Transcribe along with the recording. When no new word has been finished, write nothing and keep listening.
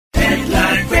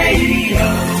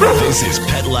This is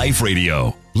Pet Life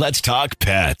Radio. Let's talk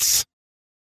pets.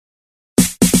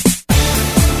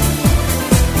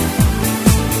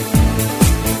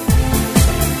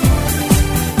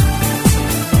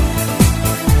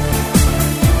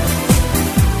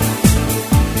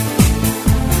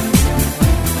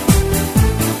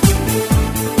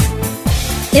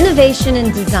 Innovation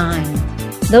and design.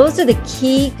 Those are the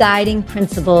key guiding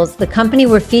principles the company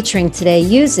we're featuring today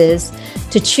uses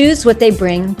to choose what they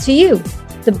bring to you.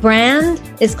 The brand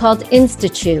is called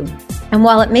Instachew. And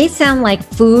while it may sound like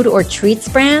food or treats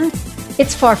brand,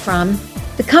 it's far from.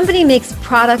 The company makes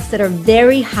products that are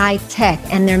very high tech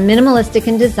and they're minimalistic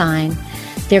in design.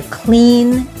 They're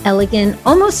clean, elegant,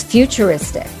 almost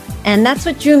futuristic. And that's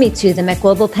what drew me to them at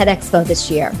Global Pet Expo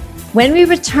this year. When we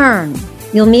return,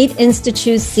 you'll meet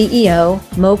Instachew's CEO,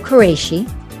 Mo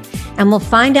Qureshi, and we'll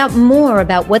find out more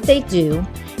about what they do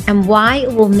and why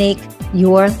it will make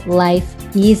your life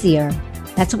easier.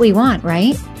 That's what we want,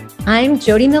 right? I'm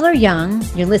Jody Miller-Young.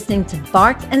 You're listening to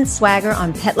Bark and Swagger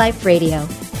on Pet Life Radio.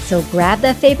 So grab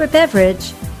that favorite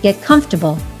beverage, get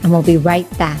comfortable, and we'll be right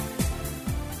back.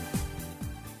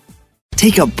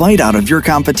 Take a bite out of your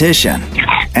competition.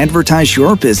 Advertise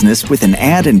your business with an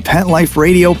ad in Pet Life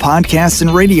Radio podcasts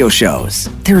and radio shows.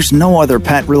 There's no other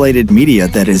pet-related media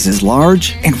that is as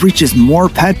large and reaches more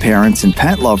pet parents and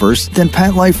pet lovers than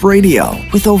Pet Life Radio.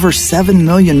 With over 7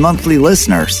 million monthly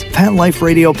listeners, Pet Life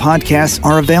Radio podcasts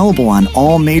are available on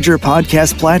all major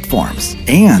podcast platforms.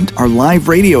 And our live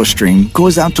radio stream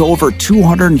goes out to over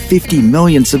 250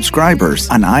 million subscribers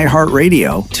on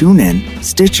iHeartRadio, TuneIn,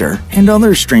 Stitcher, and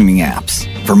other streaming apps.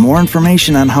 For more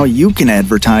information on how you can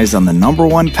advertise on the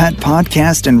 #1 pet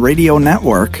podcast and radio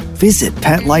network, visit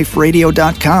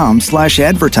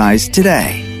PetLifeRadio.com/advertise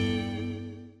today.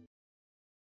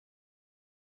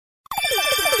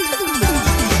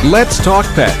 Let's talk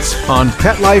pets on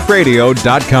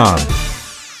PetLifeRadio.com.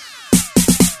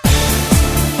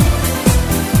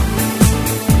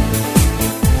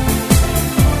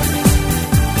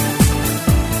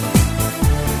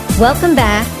 Welcome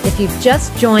back. If you've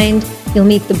just joined, you'll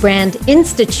meet the brand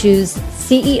Instachew's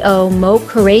CEO, Mo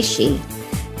Qureshi.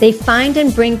 They find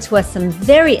and bring to us some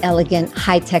very elegant,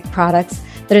 high-tech products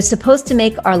that are supposed to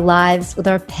make our lives with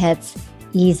our pets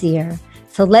easier.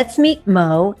 So let's meet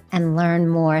Mo and learn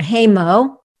more. Hey,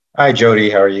 Mo. Hi, Jody.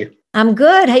 How are you? I'm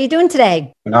good. How you doing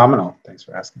today? Phenomenal. Thanks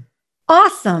for asking.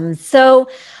 Awesome. So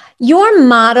your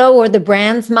motto, or the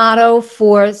brand's motto,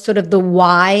 for sort of the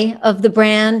why of the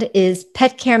brand is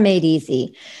pet care made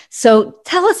easy. So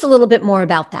tell us a little bit more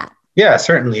about that. Yeah,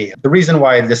 certainly. The reason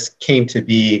why this came to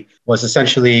be was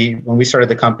essentially when we started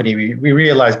the company, we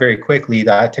realized very quickly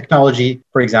that technology,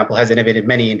 for example, has innovated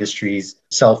many industries,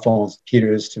 cell phones,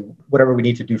 computers, to whatever we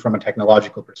need to do from a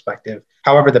technological perspective.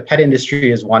 However, the pet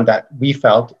industry is one that we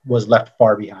felt was left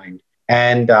far behind.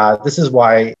 And this is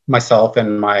why myself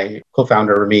and my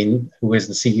co-founder, Ramin, who is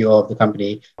the CEO of the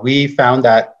company, we found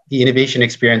that the innovation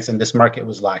experience in this market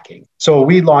was lacking. So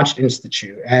we launched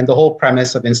Instachew. And the whole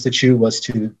premise of Instachew was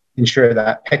to ensure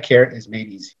that pet care is made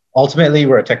easy. Ultimately,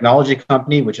 we're a technology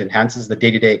company which enhances the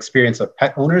day-to-day experience of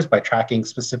pet owners by tracking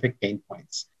specific pain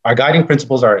points. Our guiding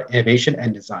principles are innovation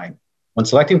and design. When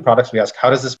selecting products, we ask, how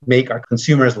does this make our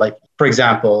consumers like? For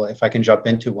example, if I can jump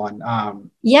into one.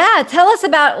 Yeah, tell us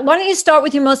about, why don't you start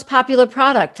with your most popular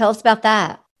product? Tell us about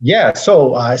that. Yeah,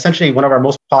 so essentially one of our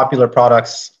most popular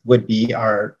products would be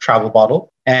our travel bottle.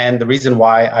 And the reason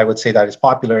why I would say that is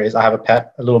popular is I have a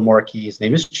pet, a little Morkie. His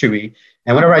name is Chewy.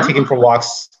 And whenever I take him for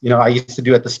walks, I used to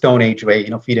do it the Stone Age way,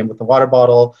 feed him with the water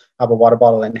bottle, have a water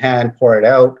bottle in hand, pour it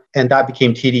out. And that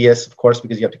became tedious, of course,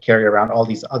 because you have to carry around all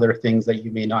these other things that you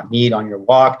may not need on your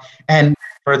walk. And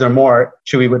furthermore,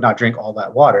 Chewy would not drink all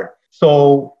that water.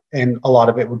 And a lot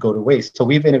of it would go to waste. So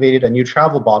we've innovated a new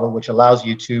travel bottle, which allows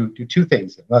you to do two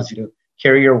things. It allows you to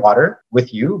carry your water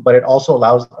with you, but it also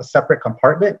allows a separate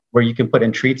compartment where you can put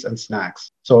in treats and snacks.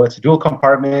 So it's a dual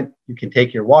compartment. You can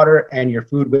take your water and your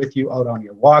food with you out on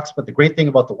your walks. But the great thing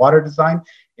about the water design,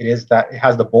 it is that it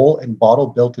has the bowl and bottle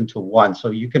built into one. So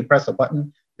you can press a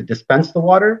button to dispense the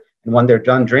water. And when they're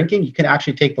done drinking, you can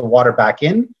actually take the water back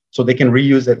in so they can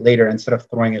reuse it later instead of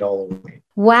throwing it all away.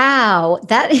 Wow,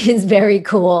 that is very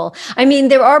cool. I mean,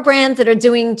 there are brands that are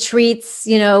doing treats,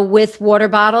 with water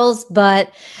bottles,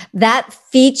 but that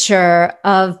feature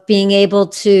of being able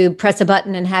to press a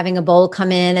button and having a bowl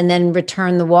come in and then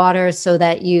return the water so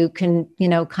that you can,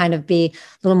 kind of be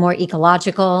a little more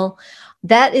ecological.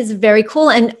 That is very cool.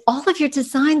 And all of your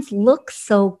designs look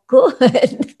so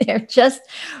good. They're just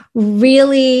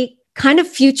really kind of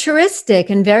futuristic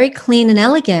and very clean and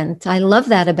elegant. I love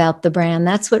that about the brand.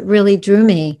 That's what really drew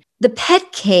me. The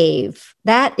Pet Cave,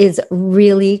 that is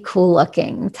really cool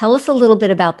looking. Tell us a little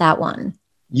bit about that one.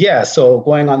 Yeah, so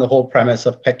going on the whole premise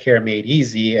of pet care made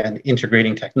easy and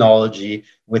integrating technology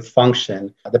with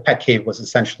function, the Pet Cave was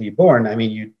essentially born. I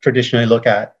mean, you traditionally look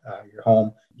at your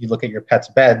home, you look at your pet's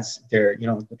beds, they're,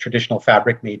 the traditional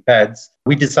fabric made beds.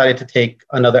 We decided to take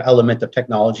another element of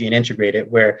technology and integrate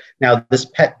it where now this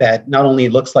pet bed not only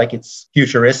looks like it's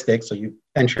futuristic, so you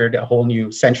entered a whole new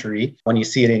century when you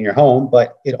see it in your home,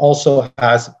 but it also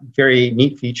has very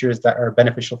neat features that are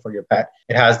beneficial for your pet.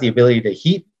 It has the ability to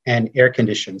heat and air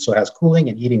condition, so it has cooling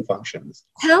and heating functions.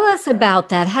 Tell us about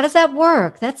that. How does that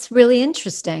work? That's really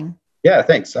interesting. Yeah,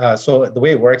 thanks. So the way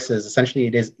it works is essentially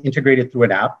it is integrated through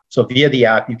an app. So via the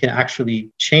app, you can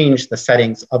actually change the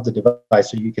settings of the device.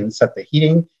 So you can set the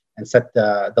heating and set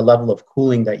the level of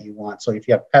cooling that you want. So if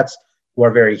you have pets who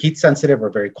are very heat sensitive or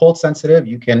very cold sensitive,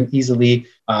 you can easily,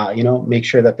 make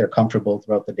sure that they're comfortable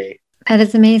throughout the day. That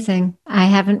is amazing. I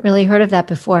haven't really heard of that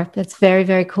before. That's very,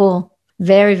 very cool.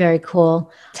 Very, very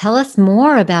cool. Tell us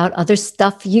more about other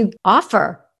stuff you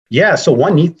offer. Yeah. So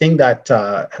one neat thing that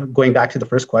going back to the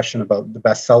first question about the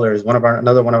bestsellers,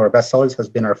 another one of our bestsellers has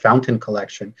been our fountain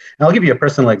collection. And I'll give you a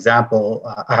personal example.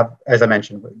 I have, as I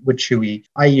mentioned, with Chewy,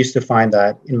 I used to find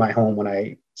that in my home when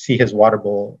I see his water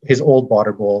bowl, his old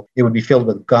water bowl, it would be filled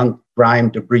with gunk,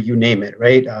 grime, debris, you name it,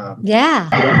 right? Yeah.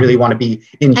 I don't really want to be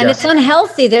ingested. And it's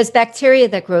unhealthy. There's bacteria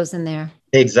that grows in there.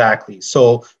 Exactly.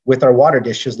 So with our water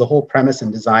dishes, the whole premise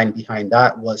and design behind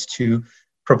that was to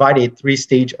provide a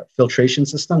 3-stage filtration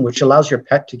system, which allows your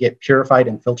pet to get purified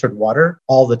and filtered water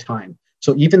all the time.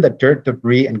 So even the dirt,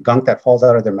 debris, and gunk that falls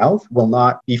out of their mouth will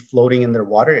not be floating in their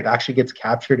water. It actually gets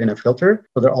captured in a filter.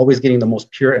 So they're always getting the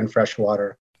most pure and fresh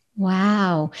water.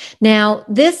 Wow. Now,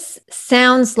 this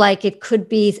sounds like it could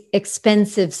be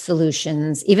expensive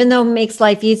solutions, even though it makes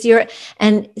life easier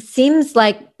and seems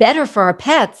like better for our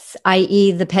pets,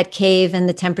 i.e. the Pet Cave and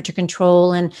the temperature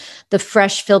control and the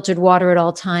fresh filtered water at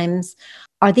all times.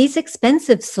 Are these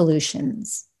expensive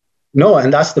solutions? No,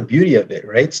 and that's the beauty of it,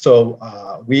 right?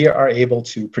 So we are able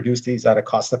to produce these at a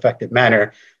cost-effective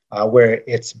manner where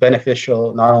it's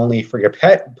beneficial not only for your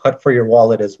pet, but for your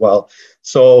wallet as well.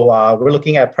 So we're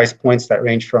looking at price points that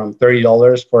range from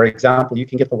 $30. For example, you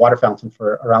can get the water fountain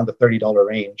for around the $30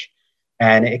 range.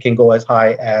 And it can go as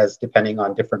high as, depending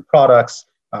on different products,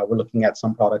 we're looking at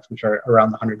some products which are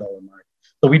around the $100 mark.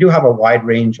 So we do have a wide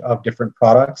range of different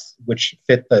products which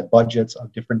fit the budgets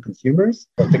of different consumers.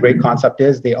 But the great concept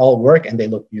is they all work and they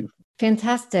look beautiful.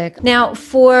 Fantastic. Now,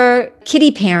 for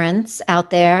kitty parents out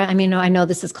there, I mean, I know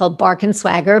this is called Bark and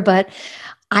Swagger, but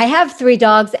I have 3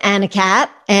 dogs and a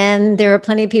cat, and there are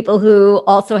plenty of people who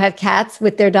also have cats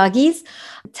with their doggies.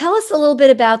 Tell us a little bit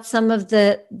about some of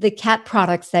the cat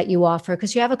products that you offer,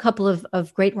 because you have a couple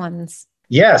of great ones.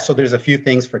 Yeah, so there's a few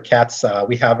things for cats.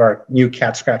 We have our new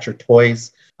cat scratcher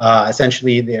toys.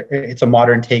 Essentially, it's a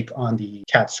modern take on the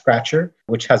cat scratcher,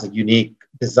 which has a unique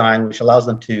design, which allows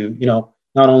them to,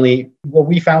 not only, what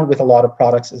we found with a lot of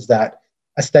products is that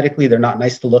aesthetically, they're not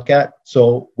nice to look at.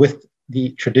 So with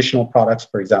the traditional products,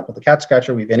 for example, the cat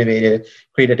scratcher, we've innovated,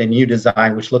 created a new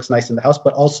design, which looks nice in the house,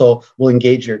 but also will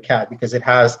engage your cat because it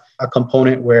has a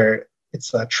component where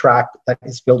it's a track that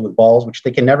is filled with balls, which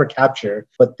they can never capture,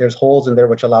 but there's holes in there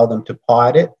which allow them to paw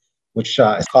at it, which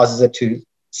causes it to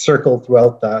circle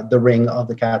throughout the ring of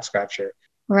the cat scratcher.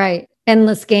 Right.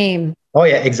 Endless game. Oh,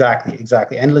 yeah,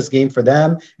 exactly. Endless game for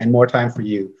them and more time for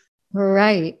you.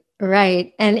 Right.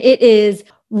 And it is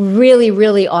really,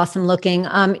 really awesome looking.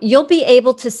 You'll be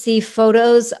able to see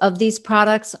photos of these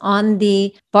products on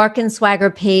the Bark and Swagger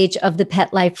page of the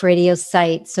Pet Life Radio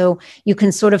site. So you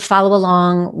can sort of follow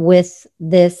along with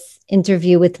this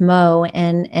interview with Mo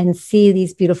and see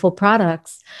these beautiful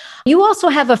products. You also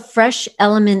have a Fresh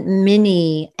Element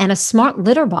Mini and a smart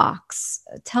litter box.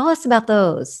 Tell us about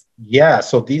those. Yeah,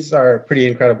 so these are pretty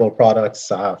incredible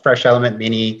products. Fresh Element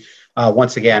Mini,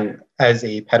 once again, as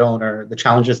a pet owner, the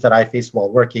challenges that I faced while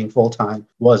working full-time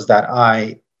was that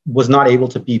I was not able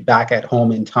to be back at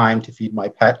home in time to feed my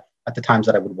pet at the times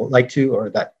that I would like to, or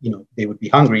that, they would be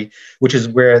hungry, which is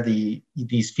where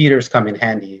these feeders come in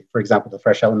handy. For example, the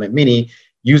Fresh Element Mini,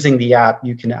 using the app,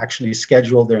 you can actually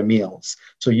schedule their meals.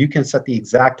 So you can set the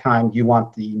exact time you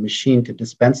want the machine to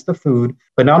dispense the food.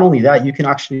 But not only that, you can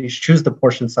actually choose the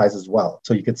portion size as well.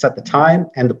 So you could set the time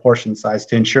and the portion size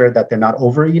to ensure that they're not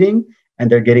overeating and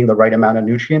they're getting the right amount of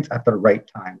nutrients at the right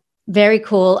time. Very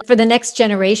cool. For the next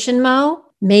generation, Mo,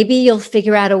 maybe you'll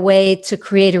figure out a way to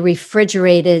create a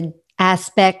refrigerated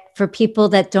aspect for people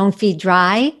that don't feed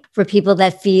dry, for people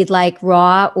that feed like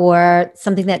raw or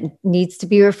something that needs to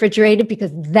be refrigerated, because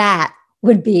that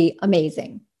would be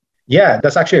amazing. Yeah,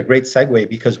 that's actually a great segue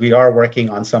because we are working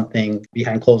on something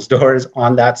behind closed doors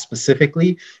on that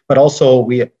specifically, but also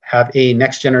we have a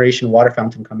next generation water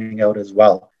fountain coming out as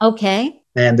well. Okay.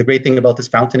 And the great thing about this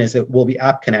fountain is it will be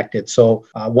app connected. So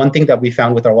one thing that we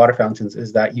found with our water fountains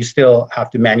is that you still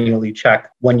have to manually check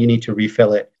when you need to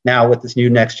refill it. Now with this new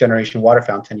next generation water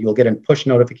fountain, you'll get a push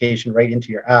notification right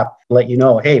into your app to let you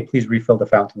know, hey, please refill the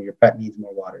fountain. Your pet needs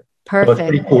more water. Perfect. So it's a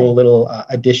pretty cool little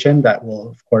addition that will,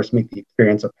 of course, make the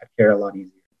experience of pet care a lot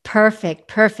easier. Perfect.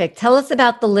 Tell us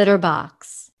about the litter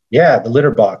box. Yeah, the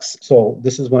litter box. So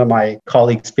this is one of my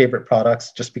colleagues' favorite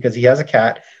products just because he has a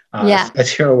cat.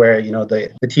 As you're aware,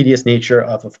 the tedious nature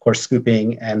of course,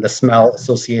 scooping and the smell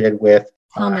associated with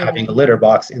having a litter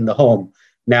box in the home.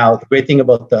 Now, the great thing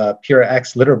about the Pura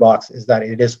X litter box is that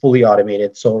it is fully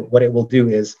automated. So what it will do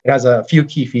is it has a few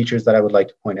key features that I would like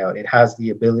to point out. It has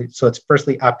the ability, so it's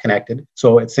firstly app connected.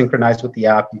 So it's synchronized with the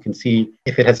app. You can see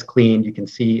if it has cleaned, you can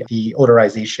see the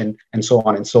odorization and so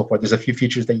on and so forth. There's a few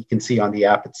features that you can see on the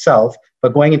app itself.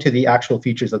 But going into the actual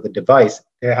features of the device,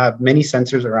 they have many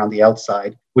sensors around the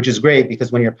outside, which is great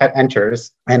because when your pet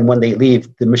enters and when they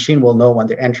leave, the machine will know when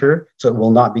they enter. So it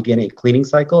will not begin a cleaning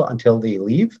cycle until they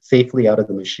leave safely out of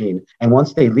the machine. And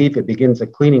once they leave, it begins a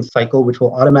cleaning cycle, which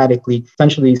will automatically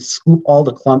essentially scoop all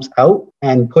the clumps out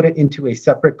and put it into a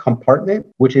separate compartment,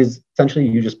 which is essentially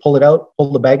you just pull it out,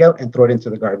 pull the bag out and throw it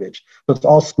into the garbage. So it's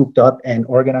all scooped up and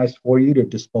organized for you to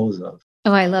dispose of.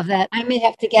 Oh, I love that. I may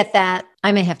have to get that.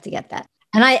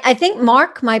 And I think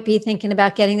Mark might be thinking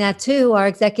about getting that too, our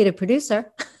executive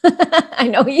producer. I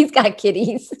know he's got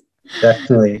kitties.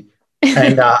 Definitely.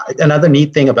 And another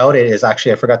neat thing about it is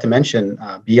actually, I forgot to mention,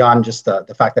 beyond just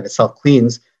the fact that it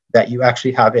self-cleans, that you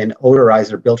actually have an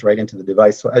odorizer built right into the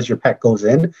device. So as your pet goes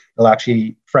in, it'll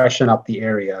actually freshen up the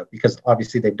area because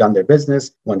obviously they've done their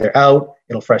business. When they're out,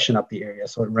 it'll freshen up the area.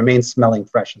 So it remains smelling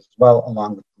fresh as well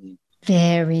along with clean.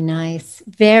 Very nice.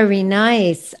 Very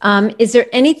nice. Is there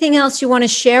anything else you want to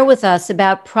share with us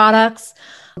about products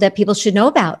that people should know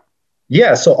about?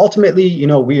 Yeah. So ultimately,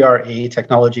 we are a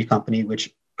technology company,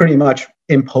 which pretty much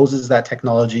imposes that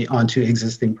technology onto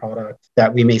existing products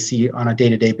that we may see on a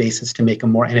day-to-day basis to make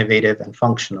them more innovative and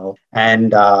functional.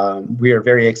 And we are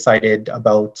very excited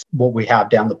about what we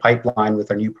have down the pipeline with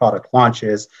our new product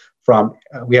launches.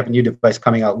 We have a new device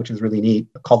coming out, which is really neat,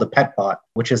 called the PetBot,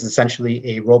 which is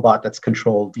essentially a robot that's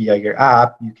controlled via your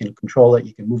app. You can control it,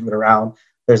 you can move it around.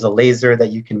 There's a laser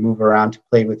that you can move around to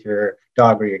play with your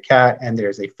dog or your cat, and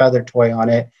there's a feather toy on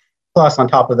it. Plus, on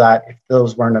top of that, if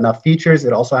those weren't enough features,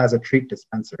 it also has a treat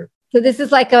dispenser. So this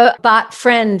is like a bot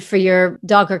friend for your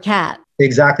dog or cat.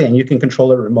 Exactly. And you can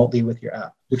control it remotely with your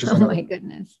app, which is my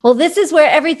goodness. Well, this is where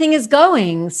everything is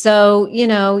going. So,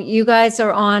 you guys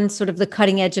are on sort of the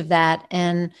cutting edge of that.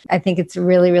 And I think it's a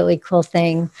really, really cool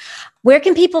thing. Where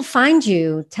can people find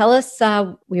you? Tell us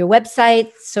your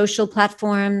website, social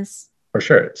platforms. For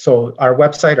sure. So our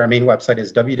main website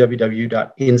is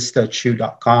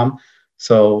www.instachew.com.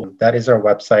 So that is our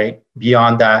website.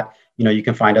 Beyond that, you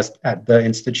can find us at the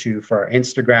InstaChew for our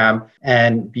Instagram.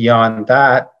 And beyond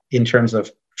that, in terms of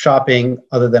shopping,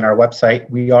 other than our website,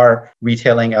 we are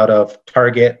retailing out of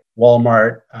Target,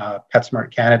 Walmart, PetSmart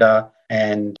Canada,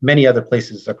 and many other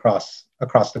places across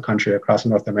the country, across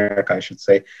North America, I should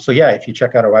say. So yeah, if you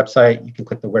check out our website, you can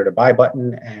click the Where to Buy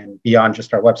button. And beyond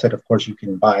just our website, of course, you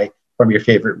can buy from your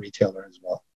favorite retailer as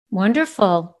well.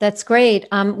 Wonderful. That's great.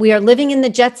 We are living in the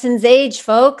Jetsons age,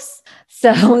 folks.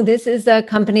 So this is a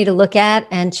company to look at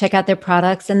and check out their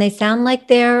products. And they sound like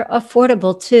they're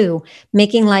affordable too,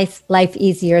 making life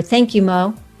easier. Thank you,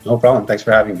 Mo. No problem. Thanks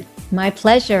for having me. My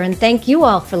pleasure. And thank you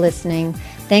all for listening.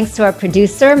 Thanks to our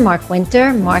producer, Mark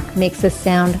Winter. Mark makes us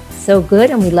sound so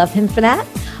good, and we love him for that.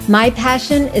 My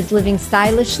passion is living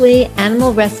stylishly,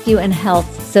 animal rescue, and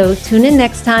health. So tune in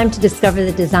next time to discover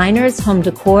the designers, home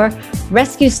decor,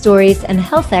 rescue stories, and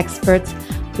health experts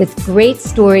with great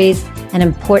stories and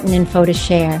important info to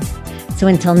share. So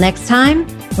until next time,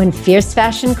 when fierce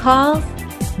fashion calls,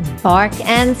 bark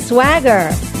and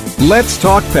swagger. Let's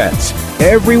Talk Pets,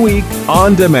 every week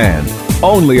on demand,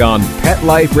 only on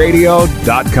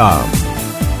PetLifeRadio.com.